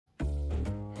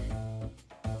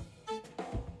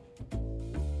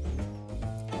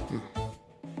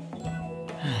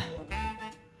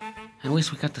At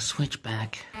least we got the Switch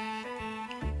back.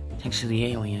 Thanks to the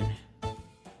alien.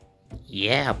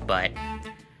 Yeah, but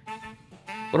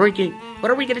what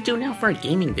are we gonna do now for our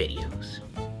gaming videos?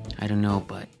 I don't know,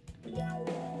 but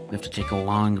we have to take a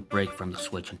long break from the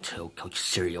Switch until Coach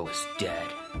Cereal is dead.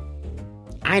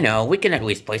 I know, we can at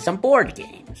least play some board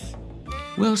games.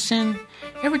 Wilson,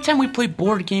 every time we play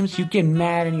board games, you get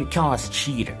mad and you call us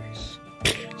cheaters.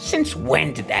 Since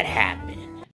when did that happen?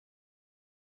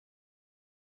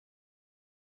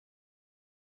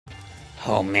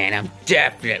 Oh man, I'm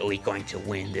definitely going to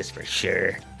win this for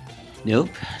sure. Nope,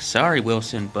 sorry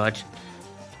Wilson, but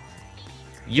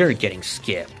you're getting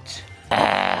skipped.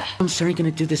 I'm sorry gonna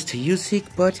do this to you,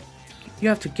 Zeke, but you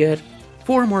have to get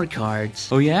 4 more cards.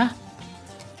 Oh yeah?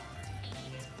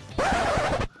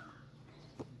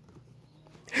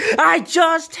 I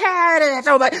just had it!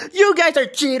 Oh my, you guys are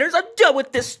cheaters! I'm done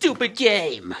with this stupid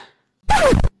game!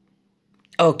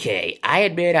 Okay, I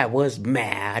admit I was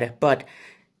mad, but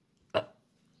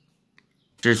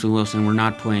seriously, Wilson, we're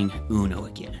not playing Uno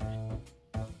again.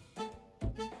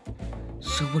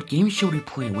 So what game should we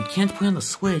play? We can't play on the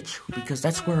Switch, because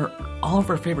that's where all of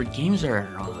our favorite games are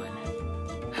on.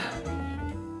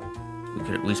 We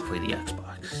could at least play the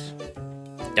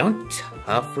Xbox. Don't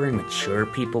tougher and mature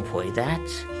people play that?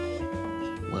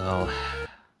 Well...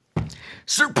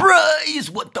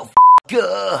 Surprise! What the f***?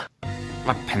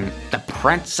 The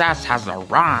princess has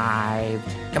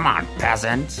arrived. Come on,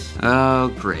 peasants. Oh,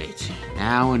 great.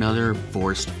 Now another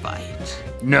forced fight.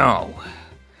 No.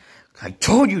 I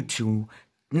told you to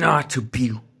not to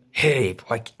behave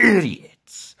like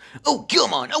idiots. Oh,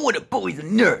 come on. I want to bully the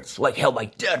nerds like how my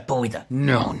dad bullied the...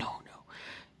 No.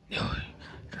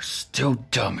 You're still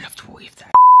dumb enough to believe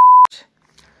that.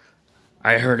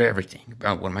 I heard everything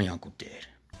about what my uncle did.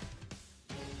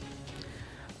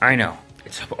 I know.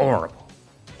 It's horrible.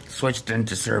 The Switch didn't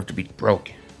deserve to be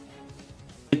broken.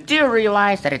 You do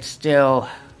realize that it's still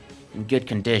in good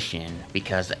condition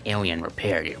because the alien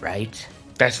repaired it, right?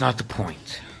 That's not the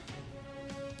point.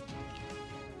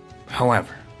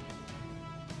 However,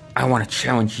 I want to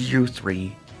challenge you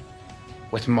 3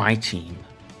 with my team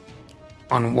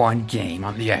on one game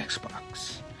on the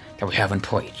Xbox that we haven't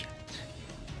played yet.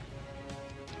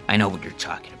 I know what you're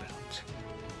talking about.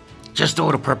 Just a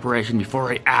little preparation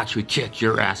before I actually kick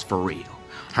your ass for real.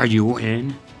 Are you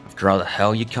in? After all the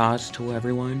hell you caused to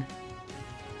everyone?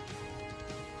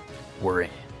 We're in.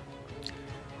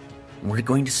 We're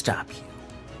going to stop you.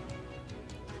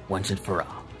 Once and for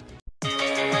all.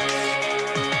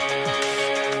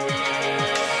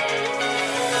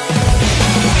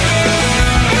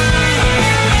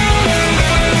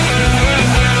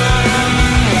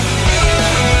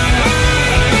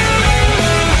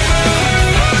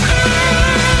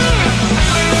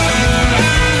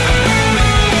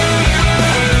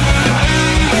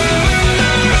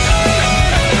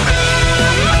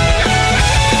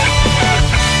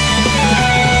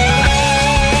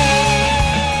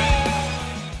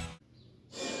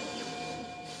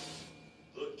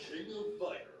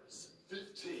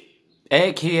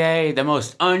 AKA the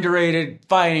most underrated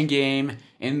fighting game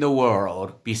in the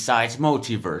world besides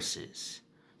Multiverses,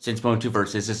 since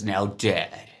Multiverses is now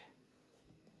dead.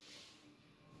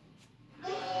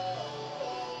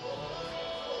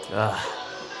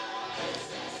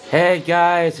 Hey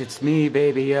guys, it's me,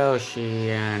 Baby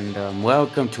Yoshi, and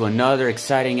welcome to another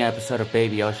exciting episode of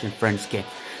Baby Yoshi and Friends Game.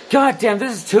 God damn,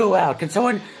 this is too loud. Can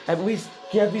someone at least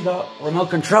give me the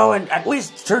remote control and at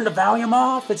least turn the volume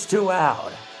off? It's too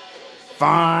loud.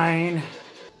 Fine.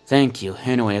 Thank you.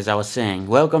 Anyway, as I was saying,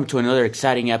 welcome to another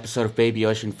exciting episode of Baby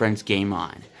Yoshi and Friends Game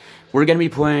On. We're going to be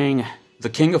playing the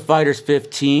King of Fighters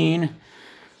 15,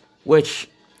 which,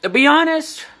 to be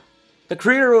honest, the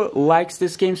creator likes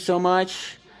this game so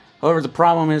much. However, the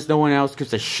problem is no one else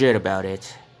gives a shit about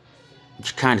it,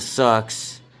 which kind of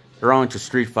sucks. They're all into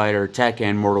Street Fighter,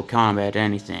 Tekken, Mortal Kombat,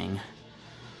 anything.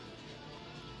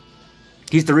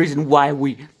 He's the reason why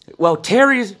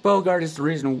Terry Bogard is the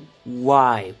reason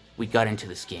why we got into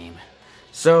this game.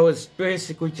 So it's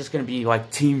basically just going to be like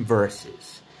team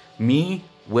versus. Me,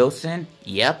 Wilson,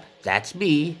 yep, that's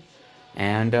me,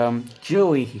 and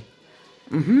Joey.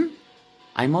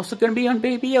 I'm also going to be on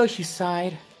Baby Yoshi's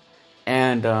side.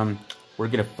 And we're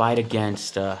going to fight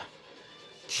against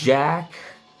Jack.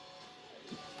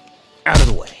 Out of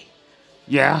the way.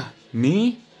 Yeah,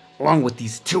 me, along with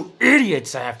these 2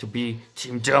 idiots I have to be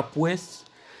teamed up with.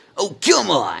 Oh, come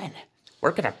on!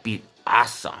 We're gonna beat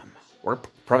awesome. We're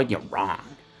proving it wrong.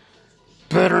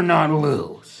 Better not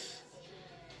lose.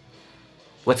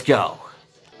 Let's go.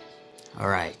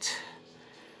 Alright.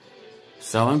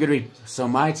 So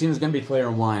my team is gonna be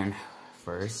player 1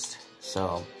 first.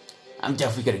 So I'm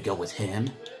definitely gonna go with him.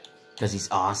 Because he's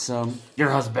awesome. Your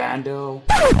husbando.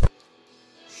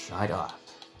 Shut up.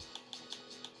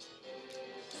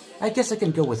 I guess I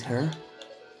can go with her.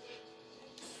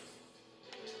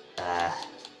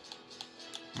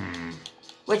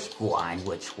 Which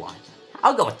one?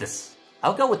 I'll go with this.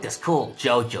 I'll go with this cool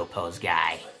JoJo pose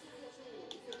guy.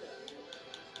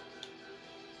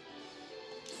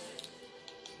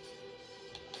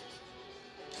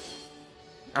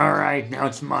 Alright, now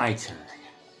it's my turn.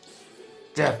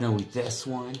 Definitely this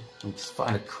one. Let me just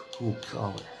find a cool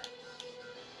color.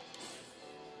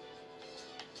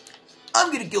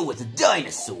 I'm gonna go with a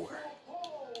dinosaur.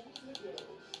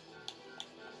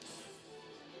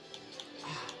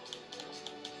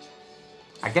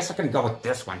 I guess I can go with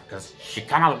this one because she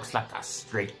kind of looks like a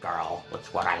street girl, which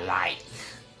is what I like.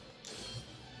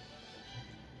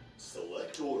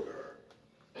 Select order.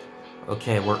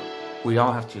 Okay, we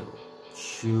all have to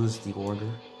choose the order.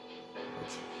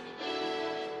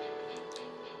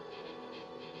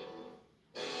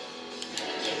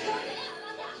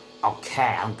 Okay,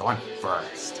 I'm going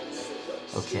first.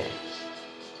 Okay.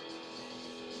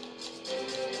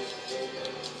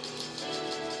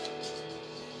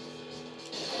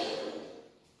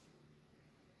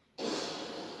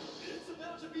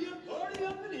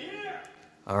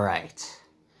 Alright.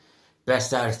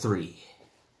 Best out of 3.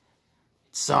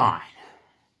 It's on.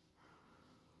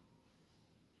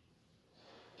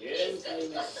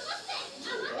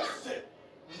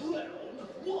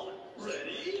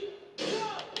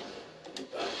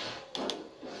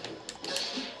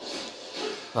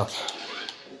 Okay.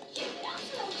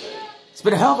 It's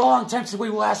been a hell of a long time since we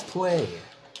last played.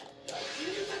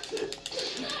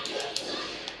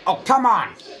 Oh, come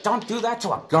on! Don't do that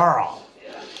to a girl!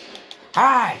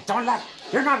 Hey,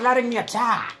 you're not letting me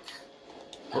attack!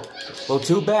 Well,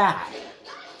 too bad.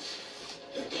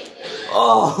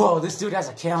 Oh, this dude has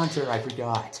a counter, I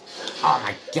forgot. Oh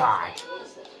my god.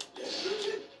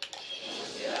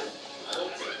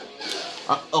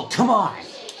 Oh, come on!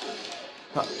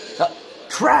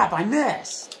 Crap, I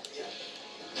missed!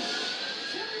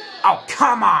 Oh,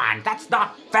 come on! That's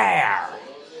not fair!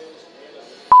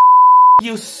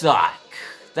 You suck.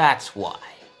 That's why.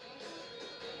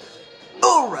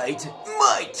 Alright,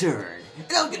 my turn.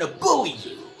 And I'm gonna bully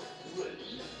you.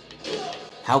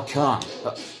 How come?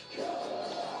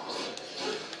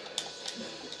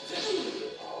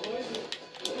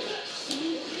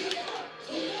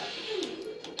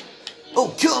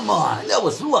 Oh, come on! That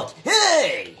was luck!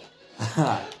 Hey!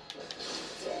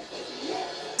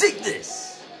 Take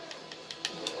this!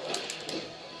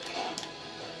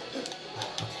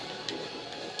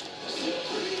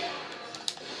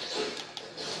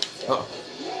 Oh.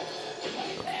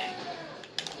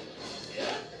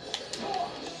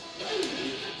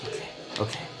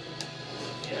 Okay.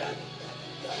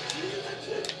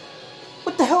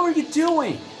 What the hell are you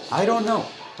doing? I don't know.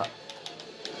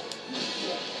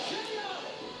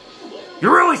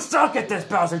 You really suck at this,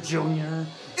 Bowser Jr.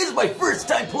 This is my first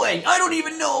time playing. I don't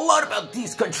even know a lot about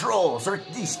these controls or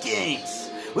these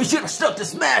games. We should have stuck to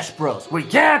Smash Bros. We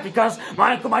can't because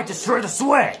my uncle might destroy the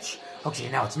Switch. Okay,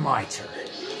 now it's my turn.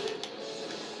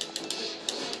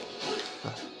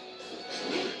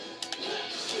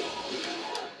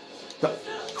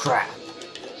 Crap.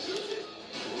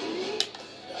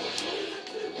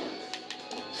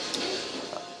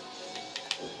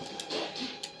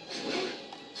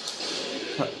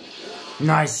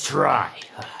 Nice try.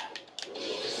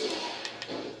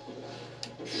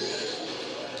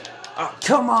 Oh,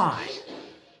 come on.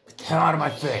 Get the hell out of my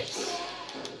face.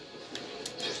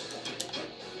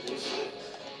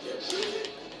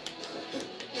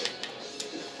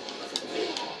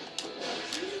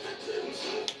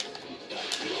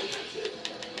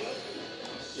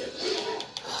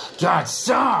 God,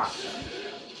 stop!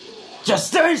 Just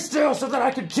stay still so that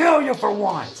I can kill you for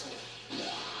once!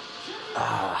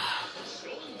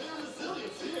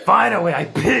 Finally, I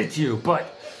beat you,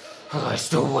 but I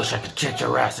still wish I could kick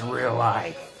your ass in real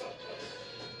life.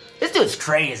 This dude's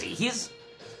crazy. Is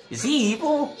he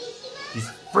evil? He's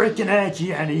freaking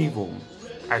edgy and evil,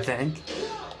 I think.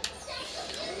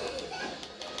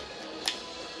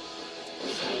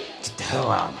 Get the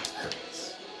hell out of my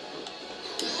face.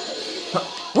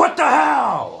 What the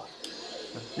hell?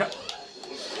 No,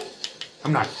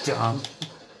 I'm not dumb.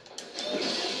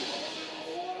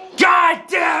 God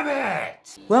damn it!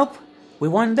 Well, we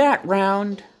won that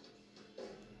round.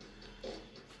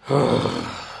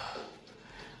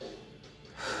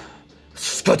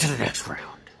 Let's go to the next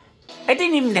round. I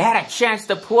didn't even have a chance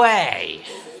to play.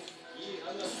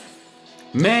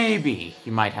 Maybe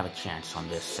you might have a chance on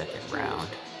this second round.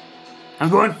 I'm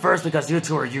going first because you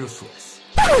two are useless.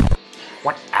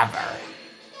 Whatever.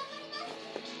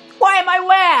 Why am I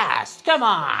last? Come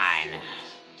on.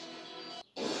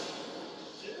 Get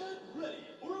ready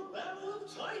for a battle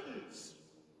of titans.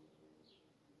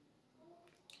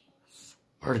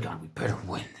 Swear to God, we better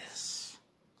win this.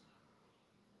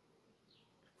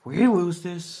 If we lose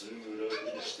this,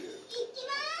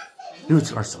 you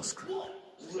two are so screwed.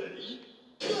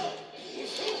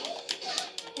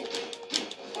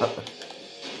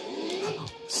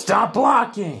 Stop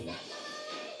blocking!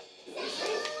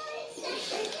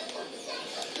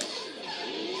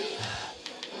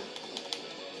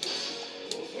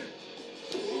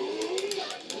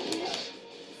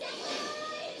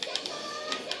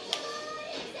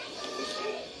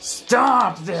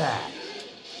 Stop that!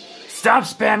 Stop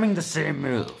spamming the same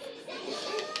move.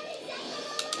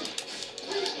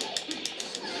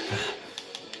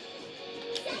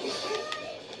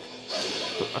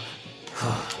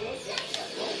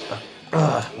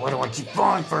 Why do I keep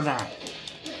falling for that?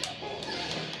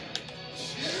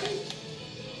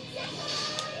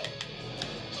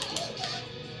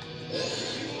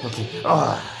 Okay.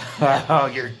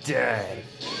 Oh, you're dead.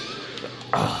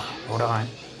 Hold on.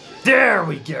 There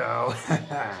we go.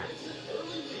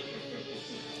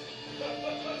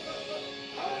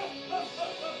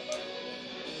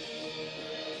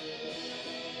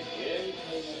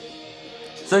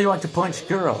 So you like to punch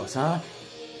girls, huh?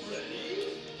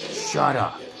 Shut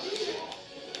up.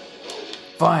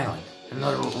 Finally,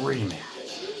 another rematch.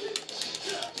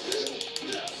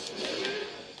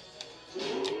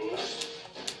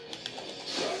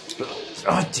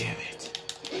 Oh, damn it.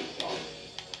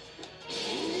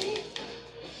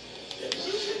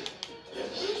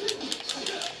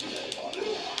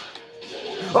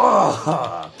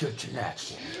 Oh, good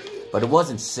connection. But it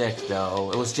wasn't sick,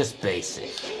 though. It was just basic.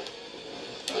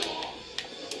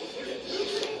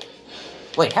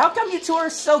 Wait, how come you two are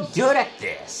so good at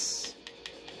this?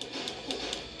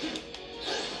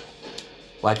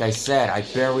 Like I said, I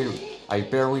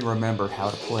barely remember how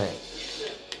to play.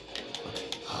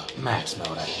 Max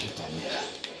mode, I hate that move.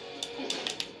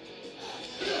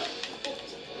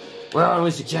 Well, at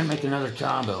least you can't make another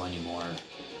combo anymore.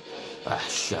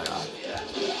 Shut up.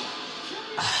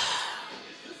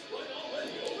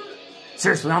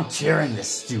 Seriously, I'm carrying this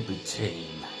stupid team.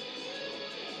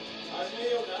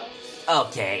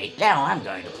 Okay, now I'm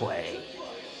going to play.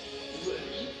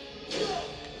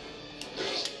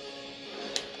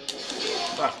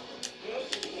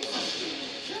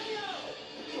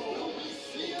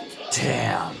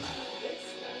 Damn.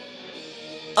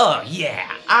 Oh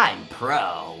yeah, I'm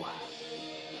pro.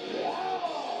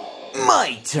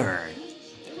 My turn.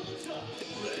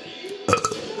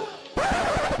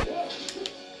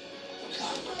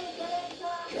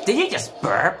 Did you just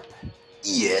burp?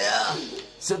 Yeah.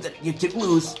 So that you can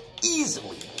lose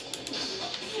easily.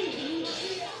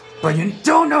 But you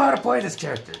don't know how to play this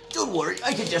character. Don't worry,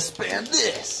 I can just spam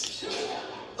this.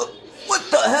 What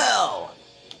the hell?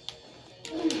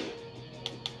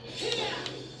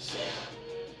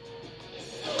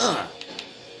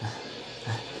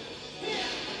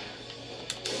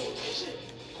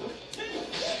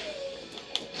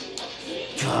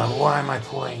 God, why am I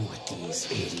playing with these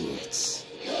idiots?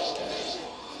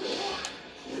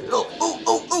 Oh!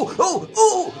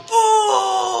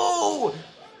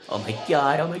 Oh my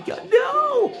god,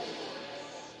 no!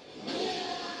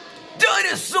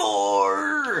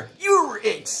 Dinosaur! You're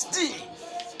extinct!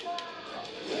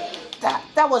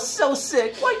 That was so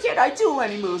sick. Why can't I do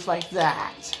any moves like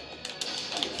that?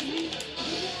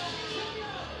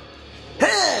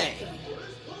 Hey!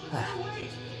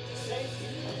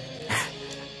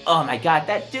 Oh my god,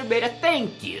 that dude made a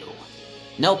thank you.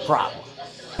 No problem.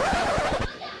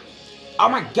 Oh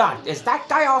my god, is that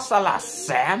guy also La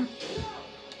Sam?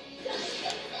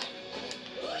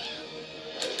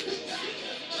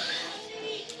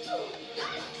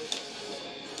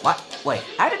 What? Wait,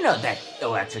 I didn't know that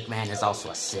Electric Man is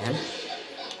also a sim.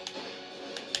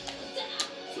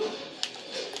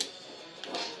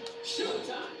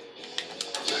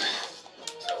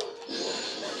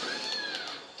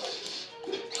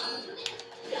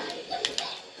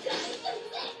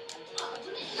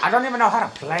 I don't even know how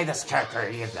to play this character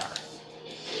either.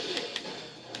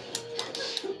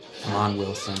 Come on,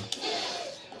 Wilson.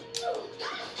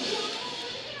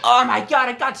 Oh my god,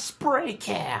 it got spray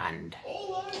canned.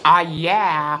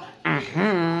 Yeah.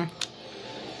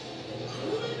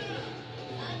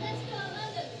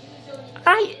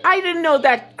 I didn't know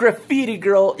that Graffiti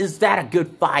Girl is that a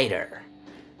good fighter.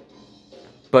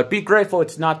 But be grateful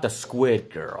it's not the Squid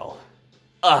Girl.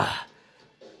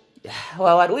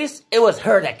 Well, at least it was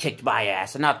her that kicked my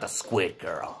ass and not the squid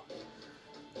girl.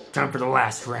 Time for the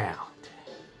last round.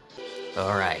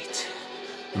 Alright.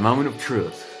 The moment of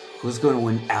truth. Who's going to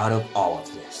win out of all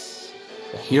of this?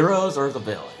 The heroes or the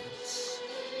villains?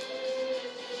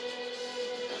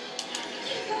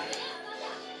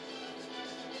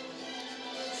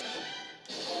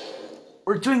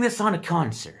 We're doing this on a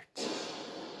concert.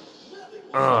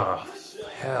 Oh,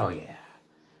 hell yeah.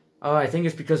 Oh, I think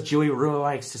it's because Julie really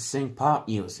likes to sing pop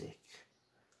music.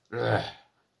 Ugh,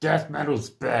 death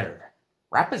metal's better.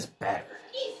 Rap is better.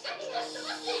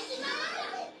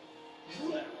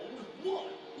 Round one.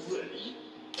 Ready?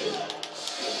 Go!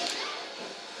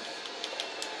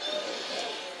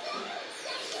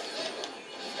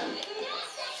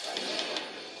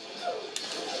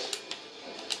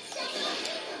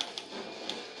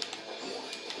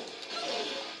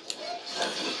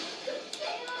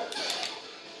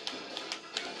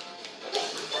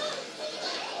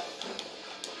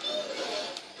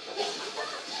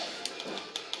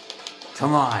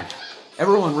 Come on.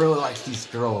 Everyone really likes these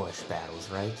girlish battles,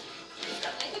 right?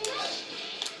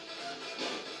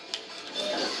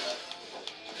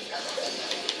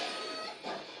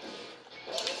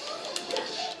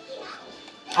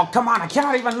 Oh, come on, I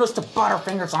cannot even lose to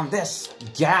Butterfingers on this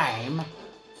game.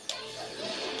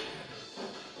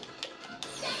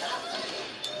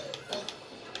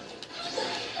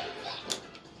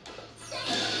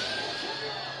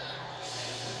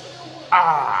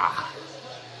 Ah!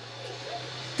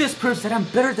 This proves that I'm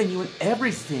better than you in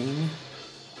everything.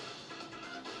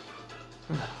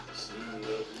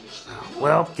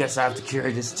 Well, guess I have to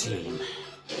carry this team.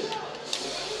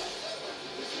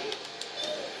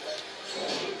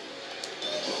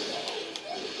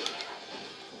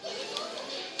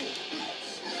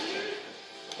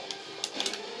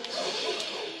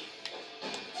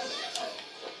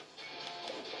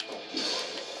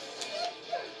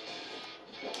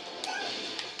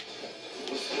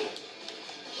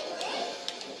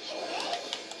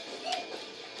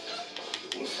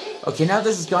 Okay, now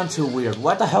this has gone too weird.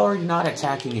 What the hell are you not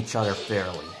attacking each other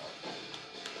fairly?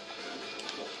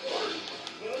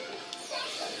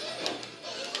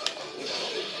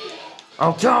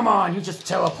 Oh, come on! You just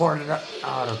teleported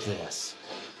out of this.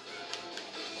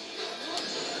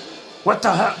 What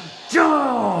the hell?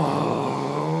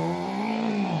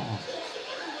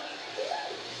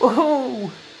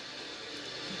 Oh!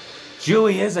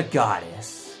 Julie is a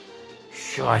goddess.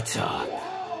 Shut up.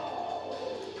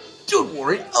 Don't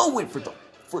worry, I'll wait for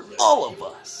all of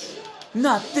us.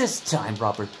 Not this time,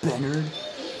 Robert Bennard.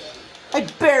 I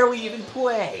barely even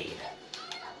played.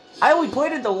 I only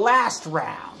played in the last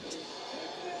round.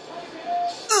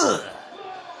 Ugh.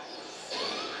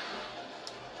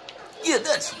 Yeah,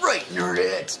 that's right,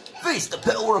 nerdettes. Face the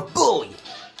power of bully.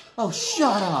 Oh,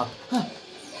 shut up. Huh.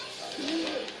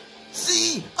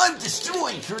 See, I'm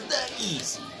destroying her that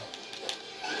easy.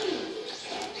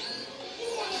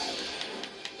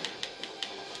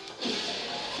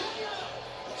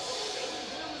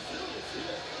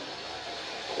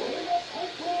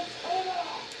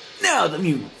 Now the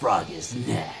mutant frog is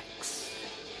next.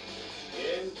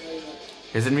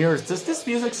 Is it mirrors? Does this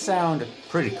music sound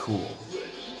pretty cool?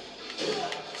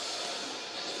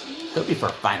 Could be for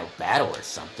a final battle or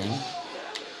something.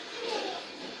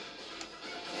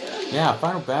 Yeah, a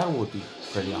final battle would be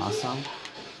pretty awesome.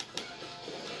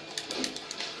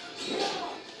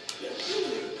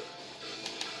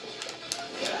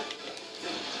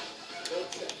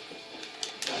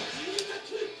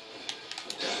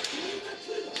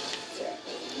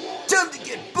 Time to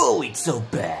get bullied so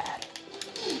bad.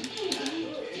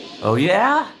 Oh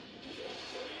yeah?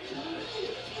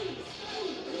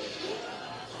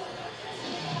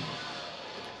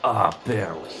 Ah,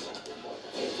 barely.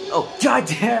 Oh, god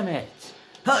damn it!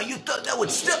 Huh, you thought that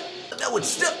would stop? That would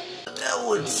stop? That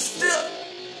would stop?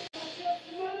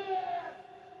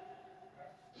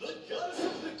 The goddess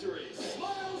of victory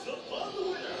smiles upon the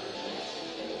winner.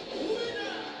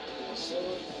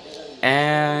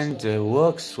 And it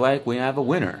looks like we have a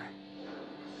winner.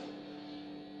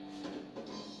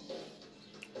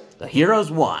 The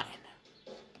heroes won.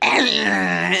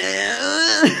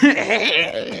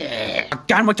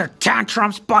 Done with your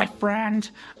tantrums,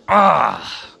 boyfriend?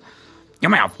 Ugh. You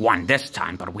may have won this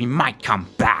time, but we might come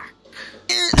back.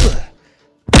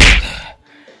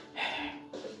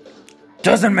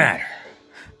 Doesn't matter.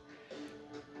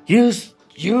 You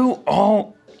still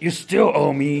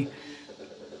owe me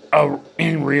a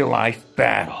in real life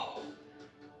battle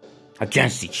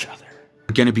against each other.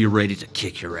 We're gonna be ready to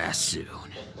kick your ass soon.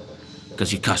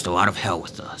 Because you caused a lot of hell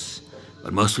with us.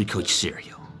 But mostly Coach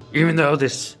Cereal. Even though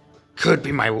this could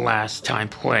be my last time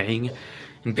playing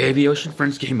in Baby Yoshi and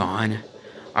Friends Game On.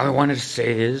 All I wanted to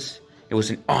say is, it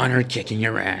was an honor kicking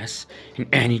your ass in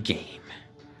any game.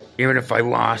 Even if I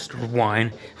lost or won,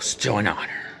 it was still an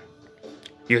honor.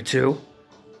 You two,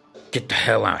 get the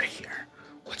hell out of here.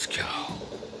 Let's go.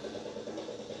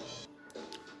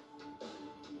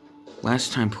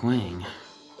 Last time playing?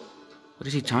 What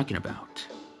is he talking about?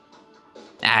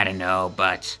 I don't know,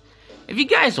 but if you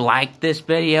guys liked this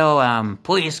video,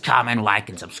 please comment, like,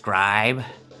 and subscribe.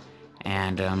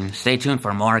 And stay tuned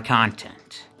for more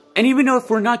content. And even though if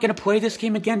we're not gonna play this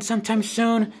game again sometime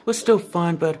soon, it was still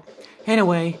fun, but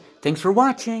anyway, thanks for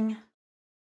watching.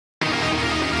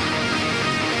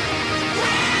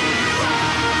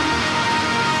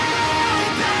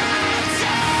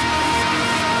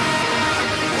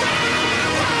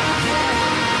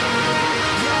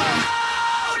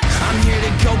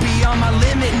 Go beyond my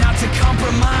limit, not to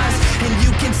compromise. And you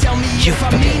can tell me if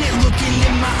I mean it, looking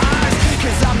in my eyes.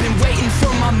 Cause I've been waiting for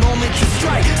my moment to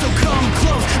strike. So come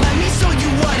close, let me show you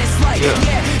what it's like.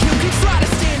 Yeah,